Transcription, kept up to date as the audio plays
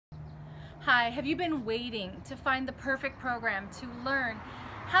Hi, have you been waiting to find the perfect program to learn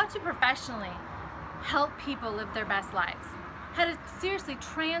how to professionally help people live their best lives? How to seriously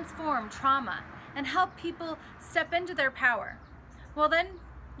transform trauma and help people step into their power? Well then,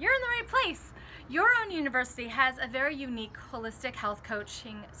 you're in the right place. Your own university has a very unique holistic health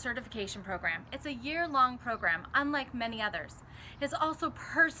coaching certification program. It's a year-long program, unlike many others. It's also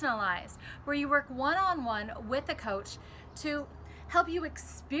personalized, where you work one-on-one with a coach to help you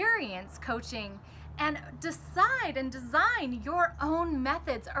experience coaching and decide and design your own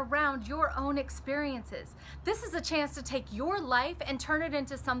methods around your own experiences. This is a chance to take your life and turn it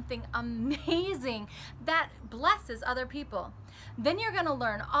into something amazing that blesses other people. Then you're going to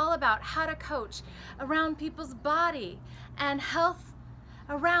learn all about how to coach around people's body and health,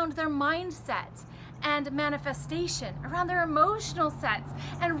 around their mindset and manifestation, around their emotional sets,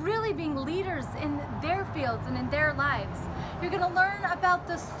 and really being leaders in their fields and in their lives. You're going to learn about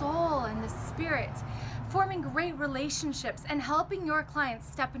the soul and the spirit, forming great relationships and helping your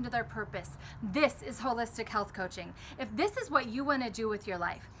clients step into their purpose. This is holistic health coaching. If this is what you want to do with your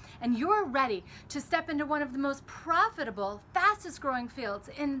life and you're ready to step into one of the most profitable, fastest growing fields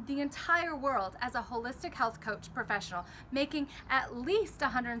in the entire world as a holistic health coach professional, making at least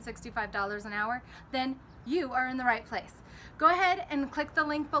 $165 an hour, then you are in the right place. Go ahead and click the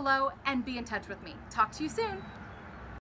link below and be in touch with me. Talk to you soon.